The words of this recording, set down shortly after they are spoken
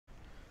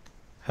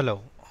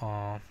Hello,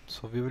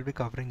 so we will be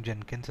covering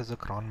Jenkins as a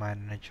cron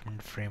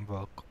management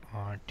framework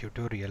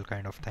tutorial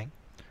kind of thing.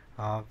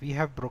 We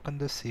have broken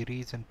this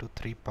series into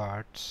three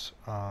parts.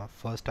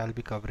 First, I'll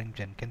be covering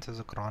Jenkins as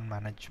a cron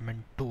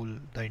management tool,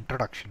 the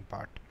introduction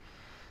part.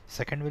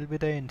 Second will be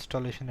the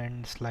installation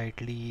and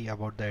slightly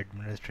about the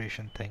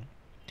administration thing.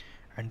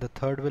 And the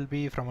third will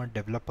be from a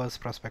developer's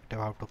perspective,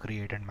 how to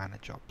create and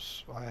manage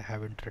jobs. I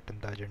haven't written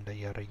the agenda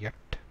here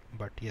yet,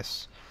 but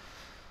yes.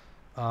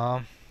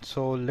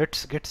 So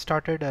let's get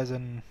started as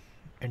an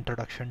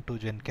introduction to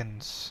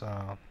Jenkins.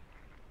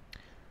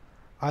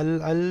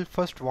 I'll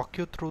first walk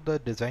you through the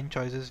design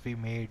choices we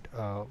made,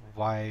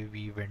 why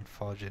we went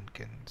for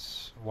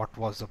Jenkins, what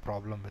was the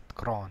problem with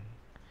Cron.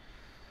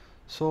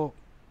 So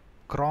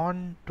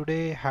Cron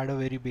today had a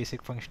very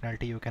basic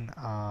functionality. You can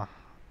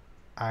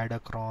add a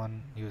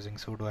cron using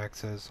sudo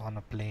access on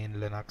a plain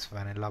Linux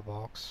vanilla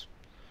box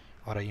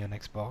or a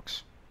Unix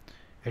box.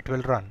 It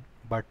will run,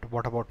 but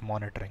what about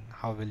monitoring?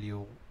 How will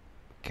you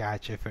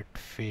catch if it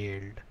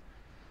failed?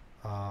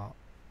 uh,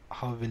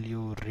 how will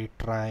you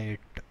retry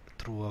it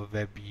through a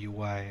web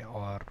UI?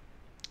 Or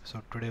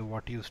so today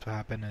what used to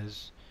happen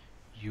is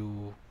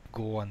you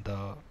go on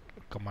the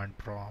command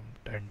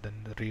prompt and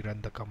then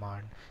rerun the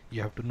command.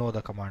 You have to know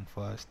the command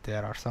first.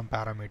 There are some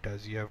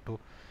parameters, you have to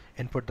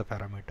input the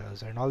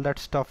parameters, and all that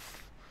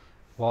stuff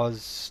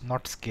was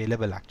not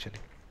scalable actually.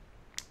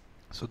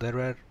 So there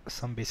were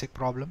some basic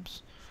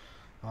problems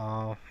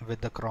with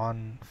the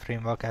cron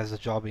framework as the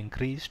job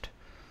increased.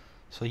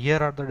 So here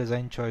are the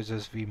design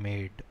choices we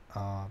made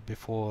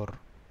before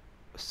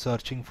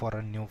searching for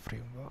a new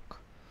framework.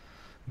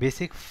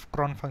 Basic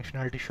cron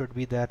functionality should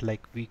be there,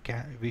 like we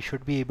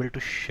should be able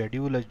to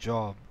schedule a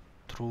job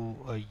through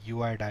a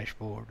UI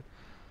dashboard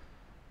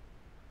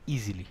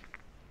easily.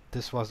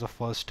 This was the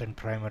first and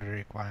primary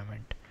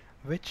requirement,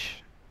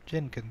 which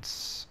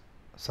Jenkins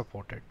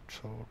supported.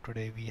 So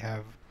today we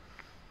have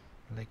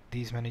like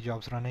these many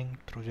jobs running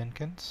through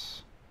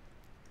Jenkins.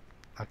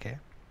 Okay.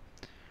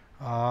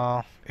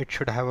 It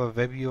should have a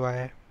web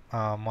UI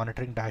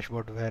monitoring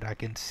dashboard where I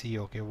can see,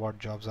 okay, what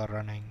jobs are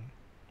running.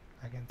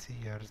 I can see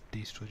here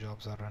these two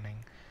jobs are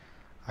running.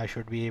 I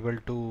should be able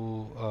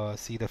to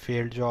see the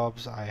failed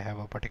jobs. I have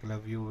a particular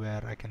view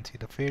where I can see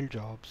the failed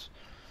jobs,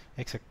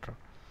 etc.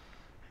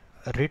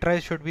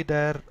 Retries should be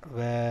there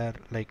where,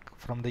 like,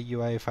 from the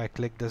UI, if I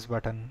click this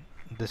button,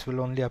 this will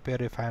only appear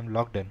if I am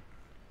logged in.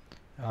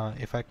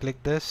 If I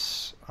click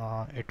this,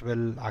 it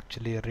will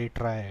actually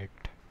retry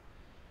it.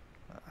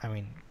 I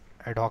mean,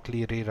 ad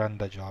hocly rerun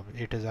the job.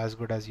 It is as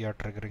good as you are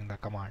triggering the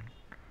command.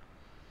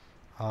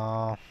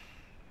 Uh,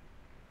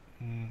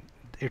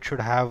 it should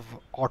have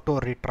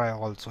auto retry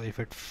also. If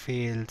it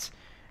fails,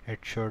 it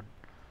should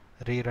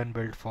rerun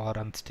build for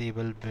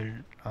unstable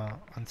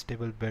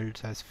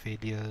builds as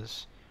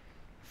failures.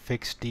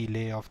 Fixed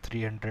delay of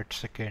 300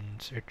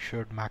 seconds. It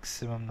should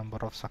maximum number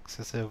of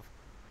successive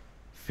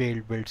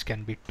failed builds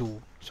can be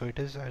 2. So it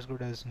is as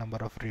good as number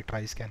of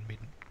retries can be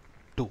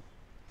 2.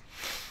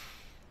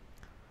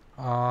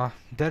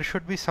 There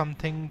should be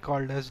something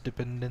called as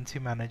dependency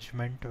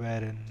management,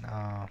 wherein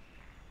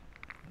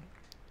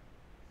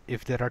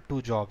if there are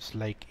two jobs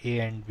like A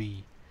and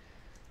B,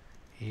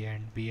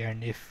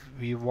 and if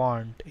we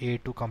want A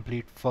to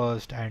complete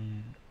first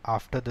and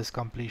after this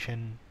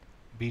completion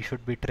B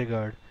should be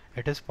triggered,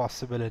 it is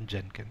possible in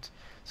Jenkins.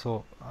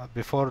 So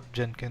before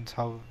Jenkins,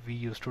 how we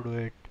used to do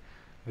it,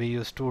 we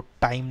used to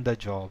time the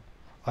job,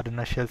 or in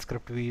a shell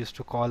script we used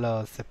to call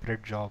a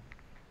separate job,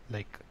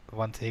 like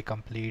once A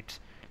completes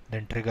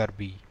then trigger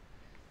B.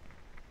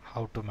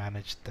 How to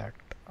manage that?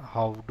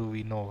 How do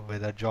we know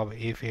whether job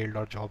A failed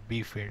or job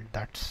B failed?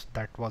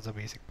 That was a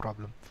basic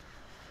problem.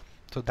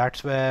 So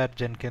that's where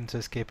Jenkins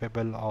is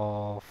capable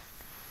of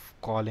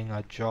calling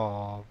a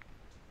job,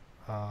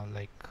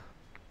 like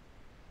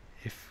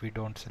if we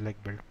don't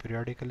select build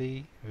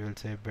periodically, we will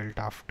say built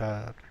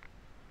after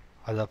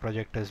other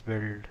project is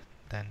built,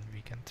 then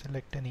we can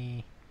select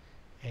any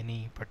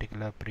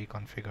particular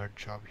pre-configured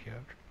job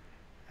here,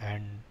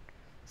 and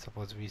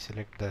suppose we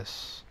select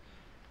this.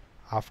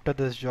 After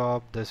this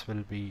job, this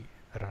will be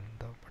run,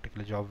 the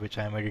particular job which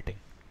I am editing.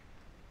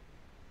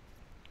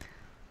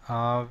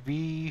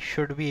 We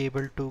should be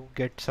able to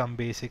get some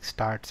basic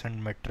stats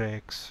and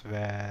metrics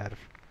where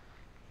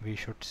we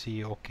should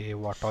see, okay,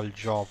 what all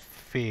job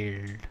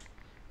failed.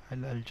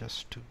 I'll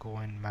just go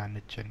and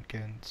manage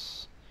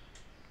Jenkins.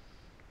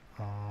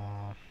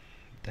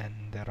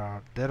 Then there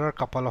are a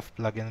couple of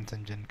plugins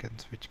in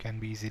Jenkins which can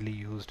be easily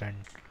used, and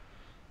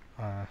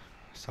uh,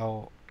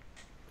 so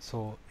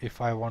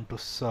if I want to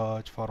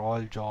search for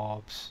all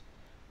jobs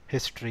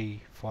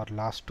history for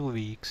last 2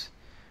 weeks,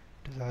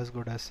 it is as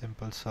good as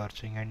simple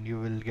searching, and you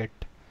will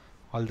get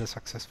all the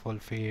successful,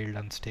 failed,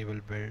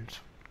 unstable builds,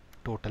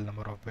 total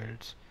number of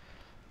builds,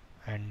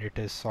 and it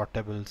is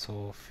sortable,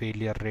 so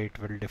failure rate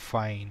will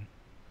define,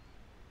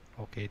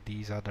 okay,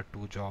 these are the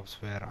two jobs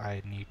where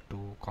I need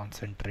to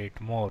concentrate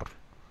more,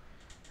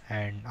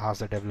 and ask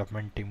the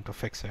development team to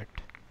fix it.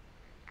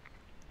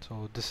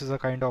 So this is a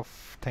kind of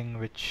thing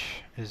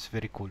which is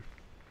very cool.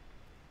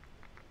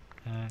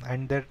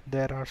 And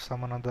there are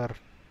some another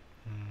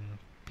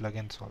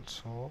plugins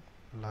also,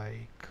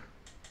 like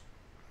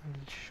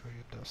I'll show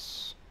you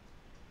this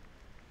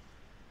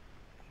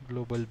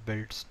global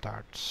build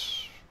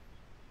stats.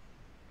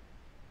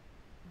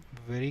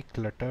 Very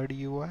cluttered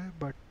UI,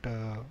 but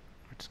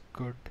it's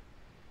good.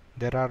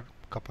 There are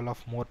a couple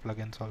of more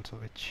plugins also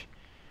which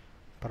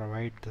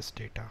provide this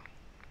data.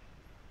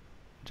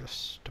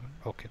 Just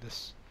okay,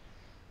 this.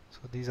 So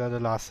these are the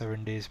last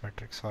 7 days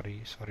metrics.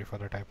 Sorry for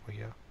the typo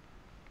here.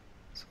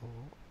 So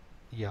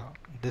yeah,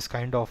 this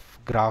kind of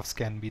graphs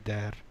can be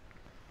there.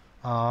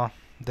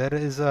 There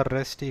is a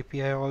REST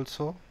API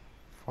also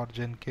for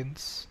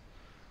Jenkins,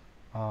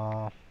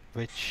 uh,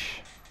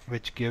 which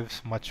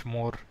gives much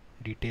more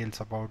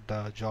details about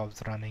the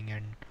jobs running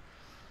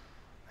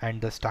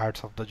and the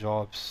starts of the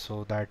jobs,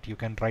 so that you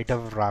can write a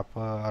wrapper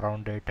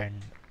around it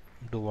and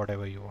do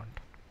whatever you want.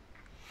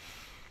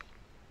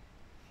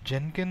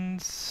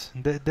 Jenkins,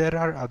 there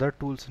are other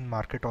tools in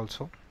market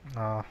also,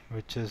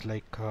 which is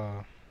like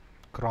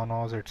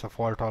Chronos. It's a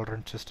fault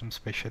tolerant system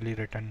specially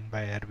written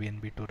by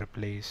Airbnb to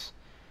replace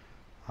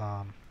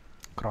um,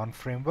 Cron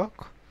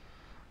framework.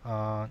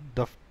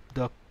 The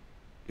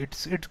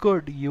it's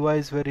good. UI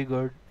is very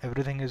good.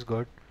 Everything is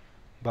good,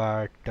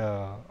 but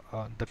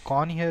the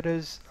con here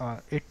is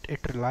it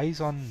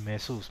relies on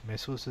Mesos.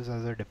 Mesos is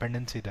as a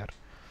dependency there,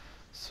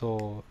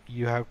 so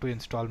you have to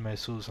install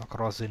Mesos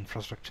across the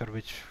infrastructure,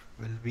 which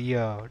will be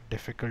a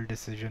difficult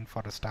decision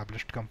for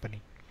established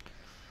company.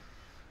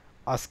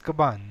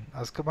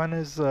 Azkaban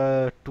is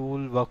a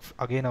tool,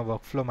 again a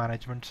workflow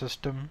management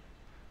system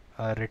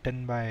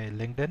written by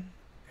LinkedIn.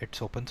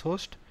 It's open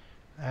sourced,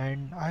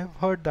 and I've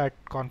heard that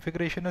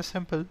configuration is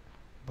simple,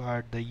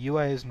 but the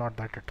UI is not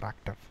that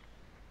attractive,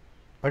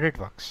 but it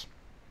works.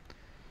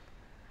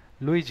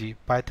 Luigi,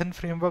 Python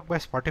framework by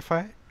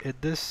Spotify.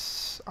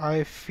 This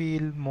I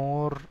feel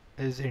more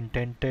is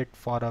intended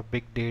for a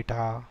big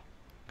data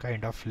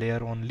kind of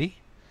layer only,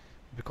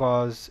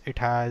 because it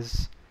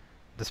has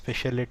the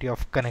specialty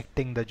of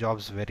connecting the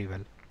jobs very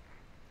well.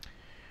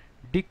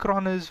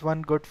 Dkron is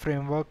one good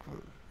framework.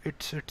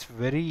 It's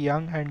very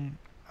young, and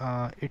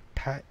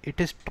it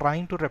is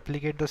trying to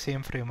replicate the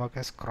same framework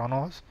as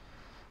Chronos,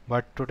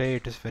 but today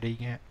it is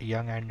very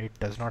young and it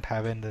does not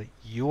have in the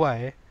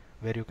UI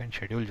where you can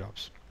schedule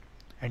jobs,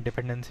 and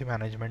dependency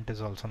management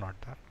is also not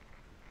there.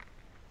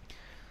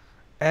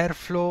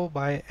 Airflow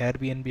by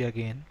Airbnb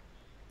again.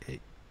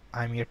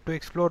 I'm yet to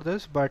explore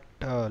this, but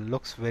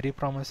looks very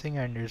promising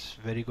and is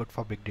very good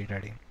for big data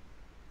team.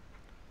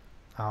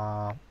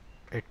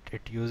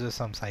 It uses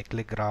some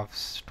cyclic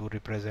graphs to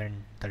represent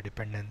the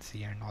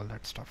dependency and all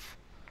that stuff.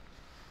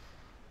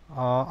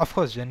 Of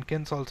course,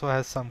 Jenkins also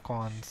has some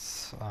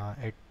cons.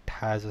 It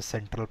has a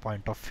central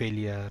point of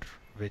failure,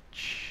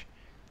 which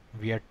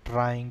we are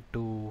trying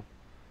to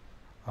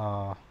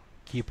uh,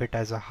 keep it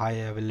as a high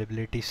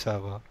availability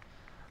server.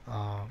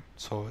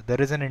 So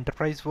there is an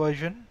enterprise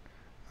version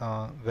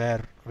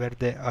where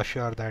they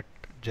assure that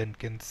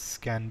Jenkins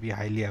can be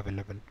highly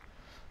available.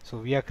 So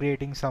we are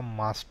creating some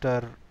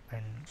master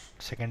and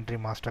secondary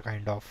master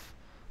kind of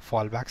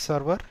fallback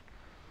server,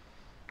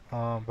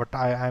 but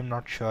I'm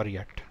not sure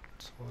yet.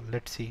 So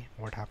let's see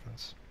what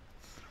happens.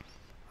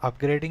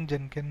 Upgrading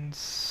Jenkins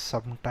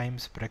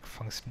sometimes breaks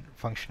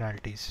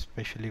functionalities,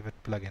 especially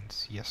with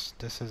plugins. Yes,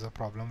 this is a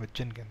problem with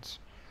Jenkins.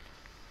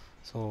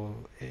 So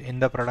in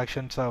the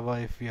production server,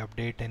 if we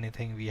update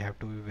anything, we have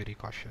to be very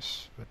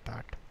cautious with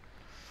that.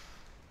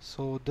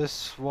 So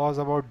this was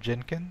about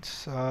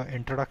Jenkins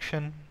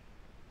introduction.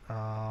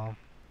 Uh,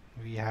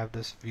 we have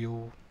this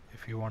view.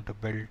 If you want to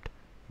build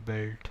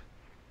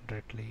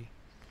directly.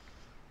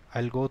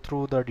 I'll go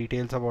through the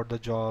details about the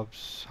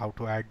jobs, how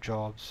to add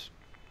jobs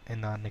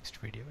in our next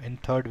video, in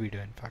third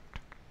video in fact.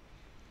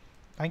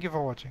 Thank you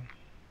for watching.